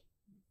Kings,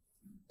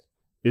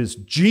 is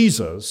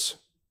Jesus,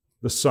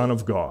 the Son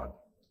of God.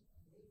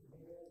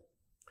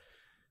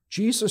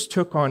 Jesus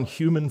took on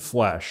human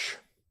flesh,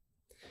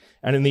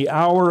 and in the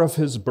hour of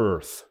his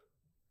birth,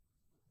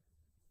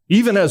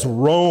 even as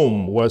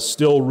Rome was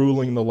still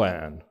ruling the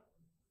land,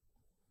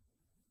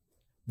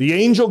 the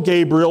angel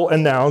Gabriel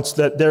announced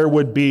that there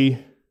would be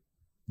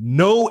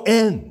no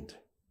end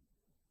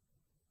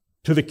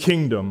to the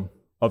kingdom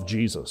of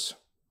Jesus.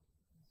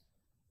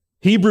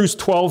 Hebrews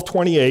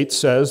 12:28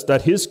 says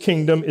that his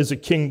kingdom is a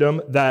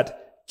kingdom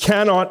that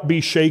cannot be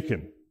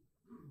shaken.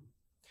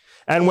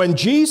 And when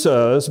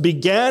Jesus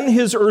began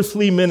his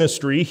earthly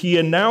ministry, he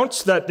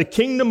announced that the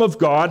kingdom of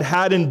God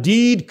had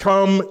indeed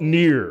come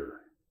near.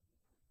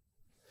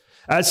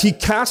 As he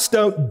cast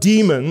out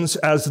demons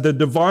as the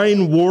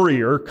divine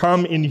warrior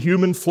come in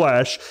human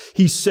flesh,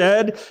 he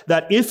said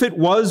that if it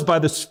was by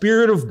the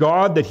Spirit of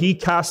God that he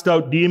cast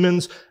out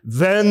demons,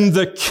 then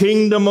the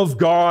kingdom of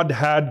God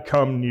had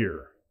come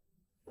near.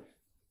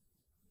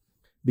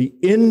 The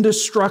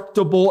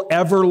indestructible,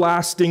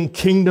 everlasting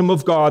kingdom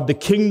of God, the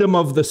kingdom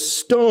of the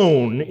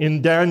stone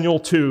in Daniel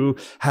 2,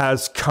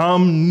 has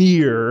come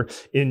near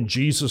in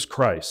Jesus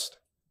Christ.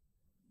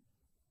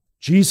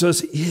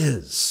 Jesus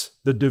is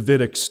the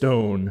Davidic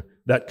stone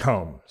that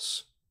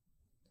comes,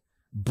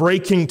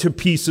 breaking to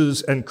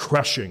pieces and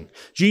crushing.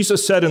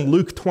 Jesus said in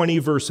Luke 20,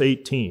 verse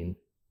 18,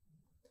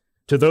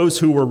 to those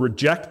who were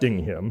rejecting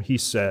him, he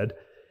said,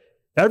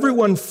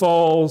 everyone who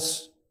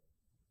falls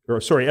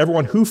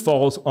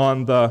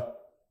on the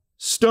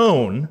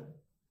stone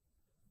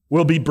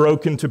will be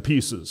broken to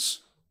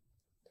pieces.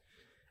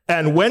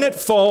 And when it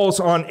falls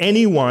on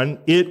anyone,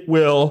 it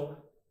will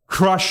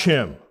crush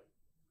him.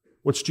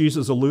 What's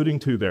Jesus alluding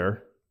to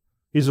there?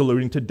 He's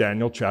alluding to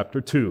Daniel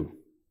chapter 2.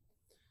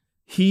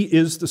 He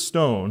is the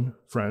stone,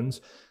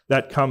 friends,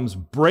 that comes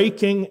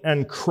breaking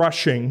and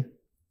crushing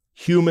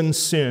human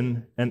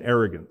sin and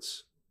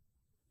arrogance.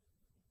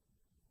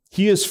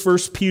 He is 1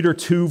 Peter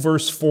 2,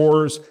 verse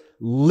 4's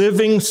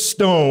living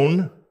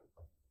stone,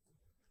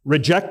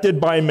 rejected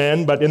by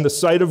men, but in the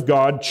sight of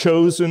God,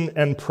 chosen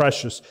and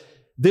precious.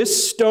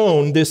 This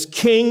stone, this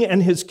king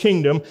and his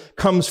kingdom,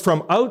 comes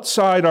from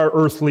outside our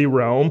earthly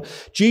realm.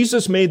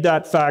 Jesus made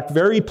that fact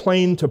very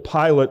plain to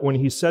Pilate when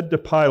he said to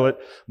Pilate,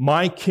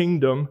 "My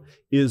kingdom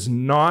is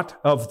not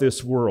of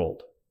this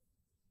world."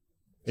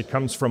 It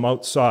comes from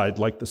outside,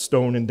 like the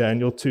stone in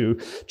Daniel 2.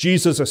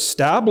 Jesus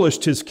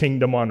established his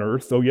kingdom on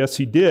earth, though yes,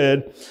 he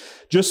did,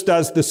 just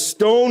as the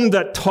stone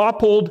that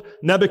toppled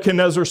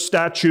Nebuchadnezzar's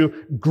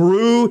statue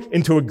grew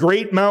into a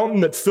great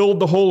mountain that filled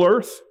the whole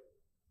earth.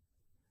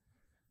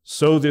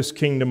 So this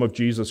kingdom of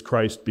Jesus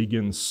Christ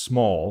begins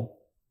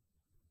small,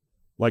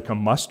 like a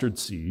mustard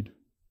seed,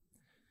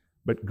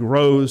 but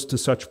grows to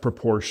such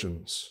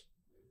proportions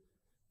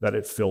that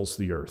it fills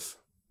the earth.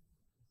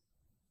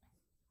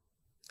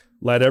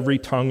 Let every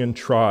tongue and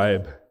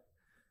tribe,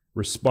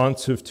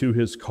 responsive to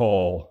his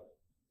call,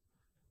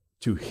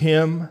 to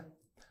him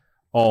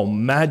all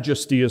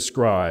majesty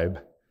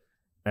ascribe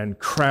and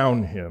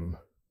crown him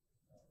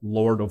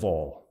Lord of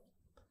all.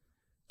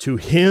 To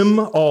him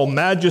all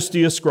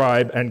majesty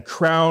ascribe and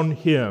crown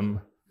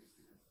him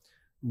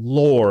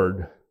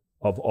Lord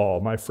of all.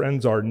 My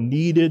friends, our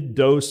needed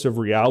dose of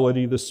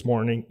reality this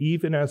morning,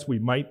 even as we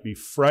might be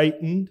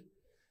frightened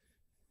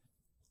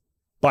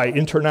by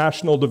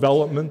international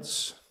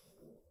developments,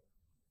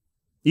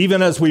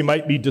 even as we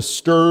might be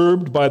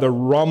disturbed by the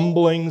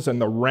rumblings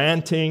and the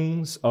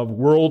rantings of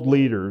world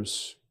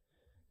leaders,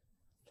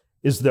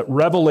 is that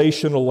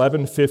Revelation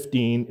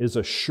 11:15 is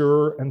a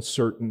sure and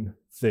certain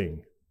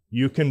thing.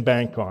 You can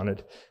bank on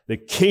it. The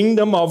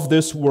kingdom of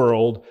this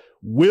world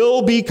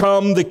will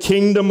become the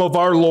kingdom of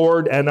our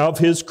Lord and of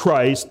his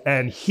Christ,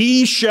 and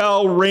he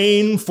shall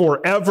reign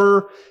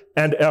forever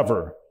and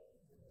ever.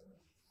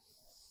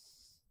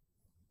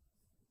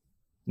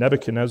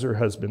 Nebuchadnezzar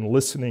has been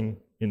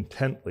listening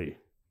intently,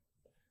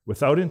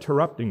 without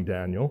interrupting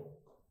Daniel,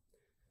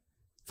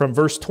 from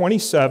verse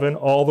 27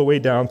 all the way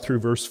down through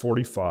verse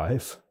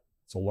 45.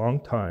 It's a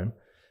long time.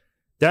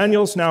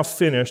 Daniel's now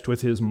finished with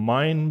his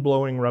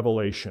mind-blowing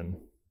revelation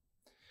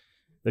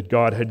that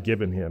God had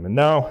given him. And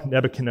now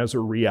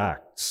Nebuchadnezzar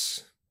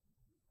reacts.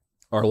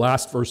 Our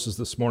last verses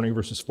this morning,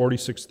 verses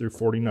 46 through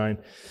 49.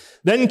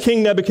 Then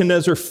King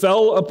Nebuchadnezzar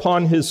fell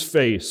upon his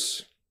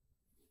face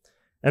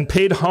and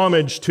paid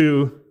homage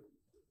to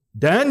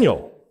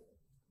Daniel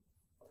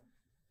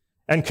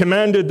and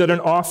commanded that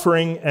an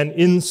offering and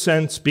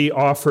incense be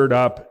offered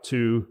up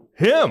to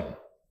him.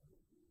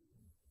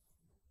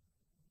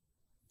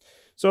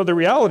 So the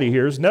reality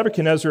here is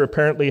Nebuchadnezzar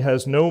apparently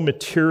has no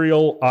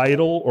material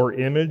idol or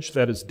image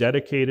that is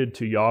dedicated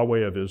to Yahweh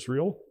of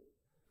Israel.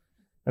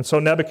 And so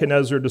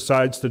Nebuchadnezzar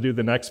decides to do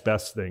the next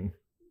best thing,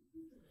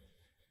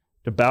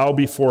 to bow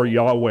before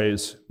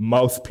Yahweh's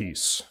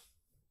mouthpiece,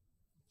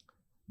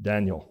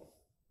 Daniel.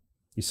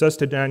 He says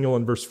to Daniel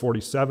in verse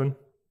 47,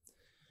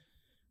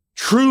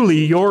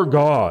 "Truly your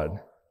God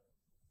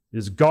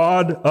is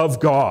God of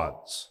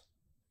gods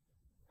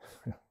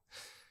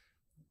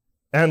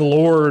and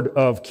Lord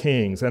of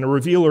kings, and a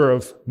revealer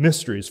of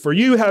mysteries. For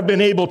you have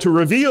been able to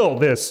reveal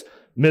this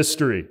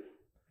mystery."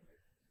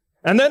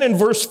 And then in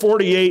verse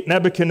 48,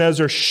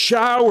 Nebuchadnezzar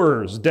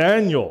showers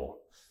Daniel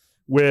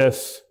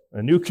with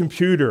a new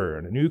computer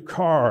and a new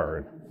car,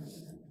 and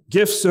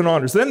gifts and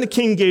honors. Then the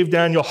king gave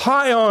Daniel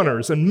high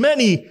honors and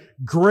many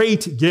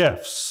great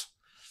gifts,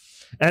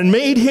 and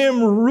made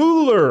him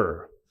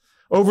ruler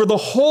over the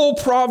whole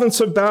province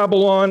of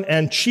Babylon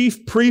and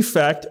chief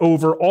prefect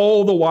over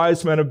all the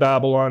wise men of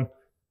Babylon.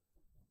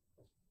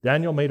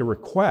 Daniel made a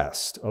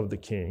request of the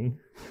king.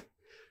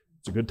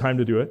 It's a good time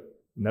to do it.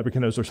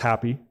 Nebuchadnezzar's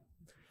happy.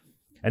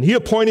 And he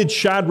appointed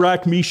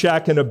Shadrach,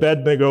 Meshach, and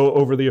Abednego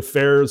over the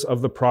affairs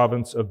of the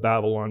province of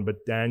Babylon,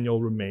 but Daniel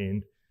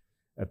remained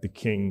at the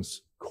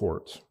king's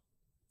court.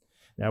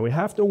 Now we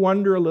have to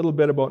wonder a little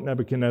bit about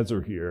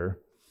Nebuchadnezzar here.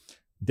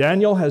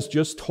 Daniel has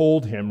just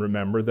told him,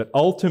 remember, that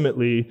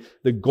ultimately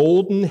the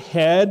golden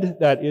head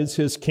that is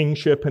his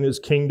kingship and his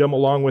kingdom,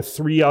 along with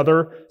 3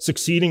 other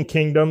succeeding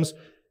kingdoms,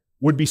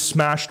 would be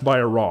smashed by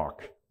a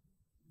rock.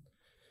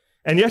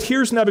 And yet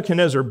here's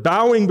Nebuchadnezzar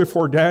bowing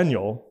before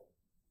Daniel,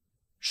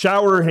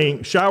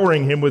 showering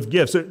him with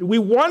gifts. We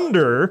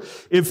wonder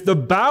if the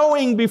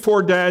bowing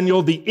before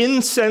Daniel, the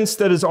incense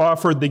that is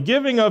offered, the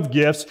giving of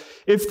gifts,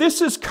 if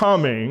this is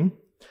coming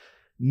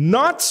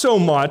not so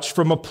much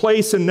from a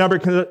place in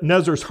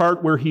Nebuchadnezzar's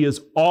heart where he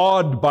is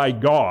awed by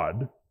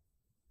God,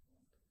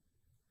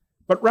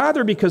 but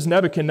rather because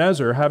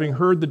Nebuchadnezzar, having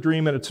heard the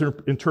dream and its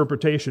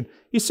interpretation,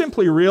 he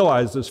simply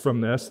realizes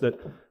from this that,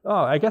 oh,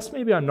 I guess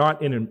maybe I'm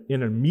not in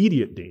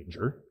immediate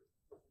danger,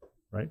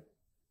 right?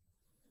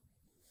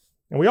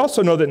 And we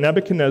also know that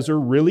Nebuchadnezzar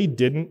really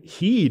didn't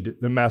heed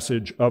the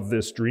message of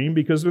this dream,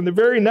 because in the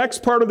very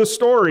next part of the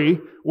story,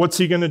 what's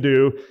he going to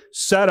do?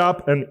 Set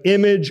up an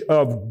image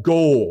of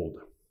gold.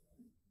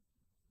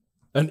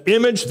 An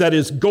image that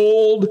is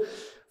gold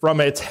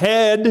from its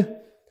head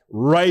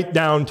right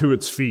down to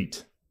its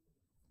feet.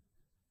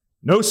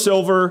 No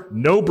silver,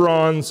 no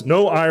bronze,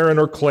 no iron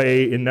or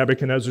clay in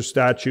Nebuchadnezzar's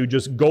statue,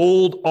 just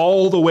gold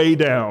all the way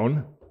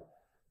down,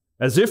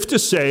 as if to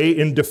say,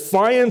 in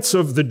defiance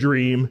of the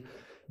dream,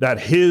 that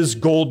his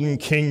golden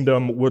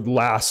kingdom would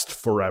last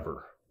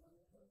forever.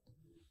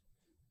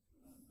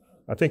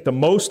 I think the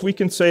most we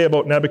can say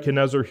about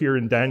Nebuchadnezzar here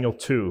in Daniel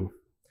 2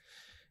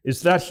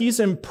 is that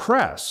he's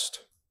impressed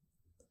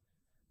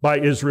by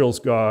Israel's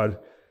God,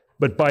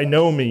 but by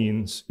no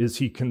means is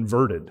he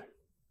converted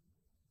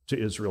to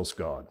Israel's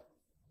God.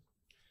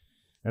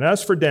 And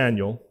as for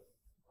Daniel,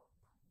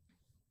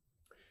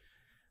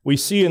 we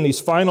see in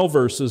these final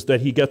verses that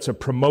he gets a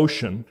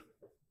promotion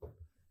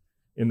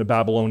in the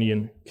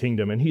Babylonian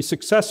kingdom, and he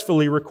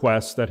successfully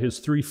requests that his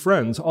 3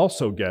 friends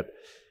also get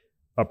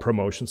a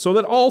promotion, so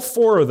that all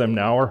 4 of them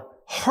now are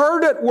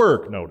hard at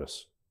work,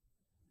 notice.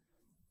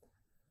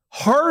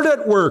 Hard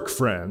at work,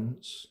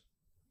 friends,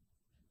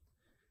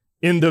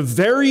 in the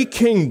very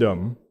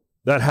kingdom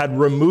that had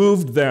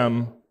removed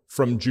them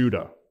from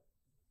Judah.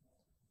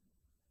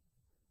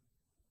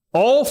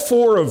 All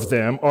 4 of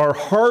them are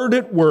hard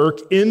at work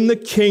in the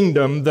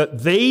kingdom that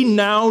they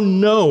now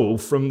know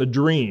from the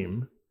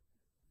dream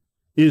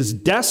is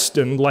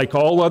destined, like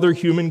all other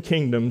human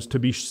kingdoms, to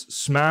be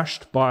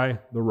smashed by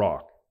the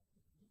rock.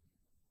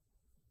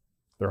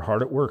 They're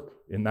hard at work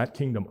in that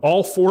kingdom.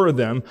 All 4 of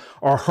them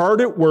are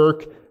hard at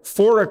work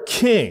for a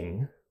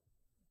king,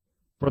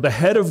 for the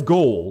head of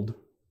gold,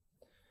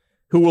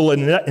 who will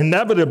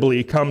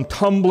inevitably come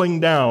tumbling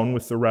down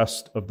with the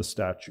rest of the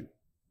statue.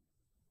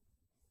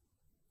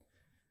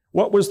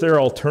 What was their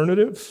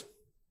alternative?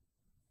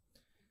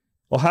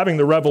 Well, having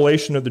the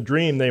revelation of the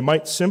dream, they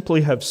might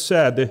simply have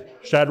said,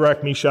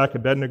 Shadrach, Meshach,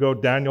 Abednego,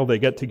 Daniel, they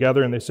get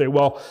together and they say,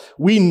 well,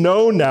 we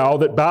know now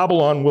that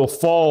Babylon will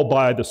fall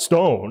by the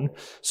stone,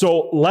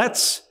 so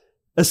let's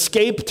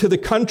escape to the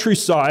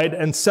countryside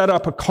and set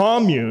up a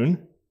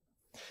commune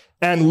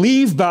and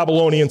leave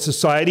Babylonian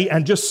society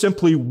and just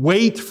simply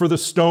wait for the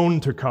stone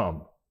to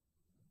come.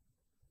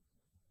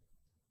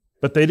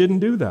 But they didn't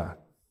do that.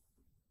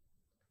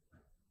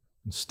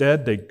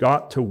 Instead, they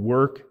got to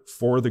work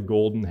for the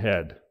golden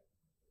head,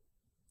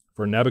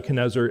 for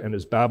Nebuchadnezzar and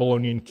his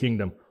Babylonian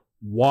kingdom.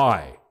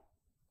 Why?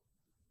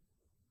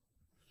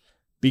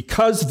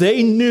 Because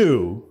they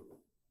knew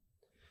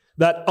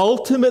that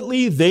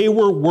ultimately they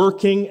were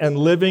working and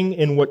living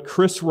in what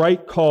Chris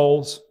Wright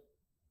calls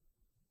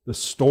the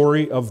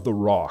story of the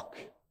rock,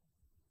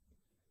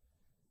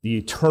 the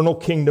eternal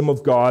kingdom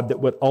of God that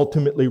would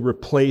ultimately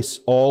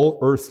replace all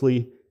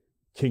earthly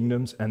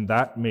kingdoms, and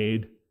that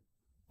made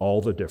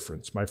all the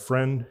difference. My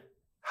friend,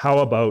 how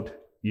about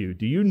you?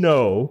 Do you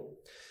know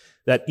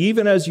that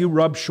even as you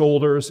rub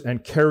shoulders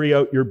and carry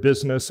out your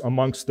business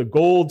amongst the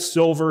gold,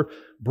 silver,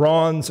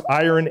 bronze,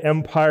 iron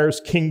empires,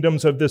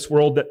 kingdoms of this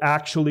world, that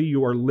actually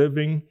you are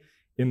living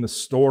in the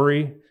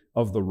story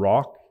of the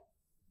rock?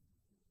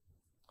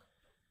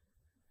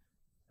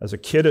 As a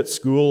kid at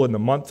school in the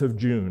month of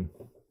June,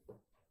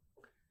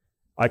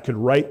 I could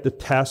write the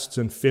tests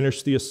and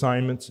finish the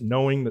assignments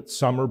knowing that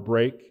summer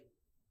break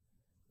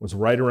was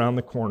right around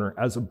the corner.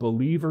 As a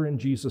believer in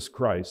Jesus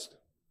Christ,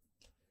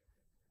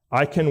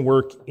 I can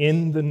work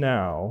in the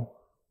now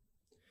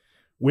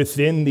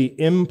within the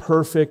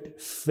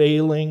imperfect,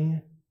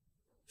 failing,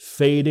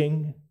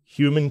 fading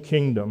human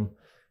kingdom,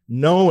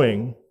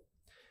 knowing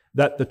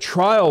that the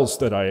trials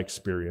that I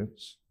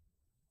experience,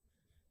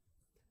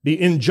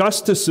 the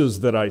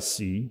injustices that I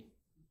see,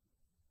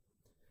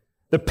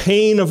 the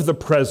pain of the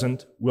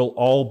present will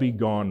all be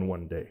gone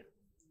one day.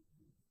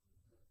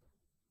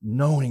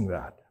 Knowing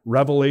that,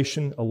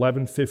 Revelation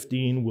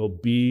 11:15 will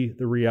be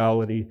the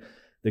reality.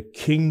 The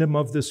kingdom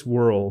of this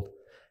world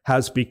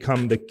has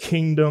become the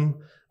kingdom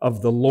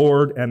of the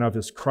Lord and of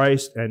his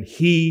Christ, and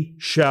he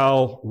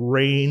shall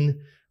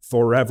reign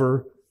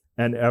forever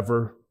and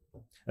ever.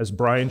 As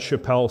Brian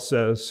Chappell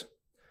says,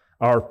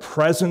 our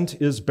present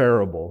is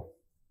bearable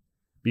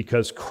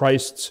because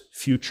Christ's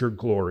future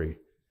glory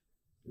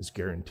is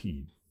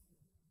guaranteed.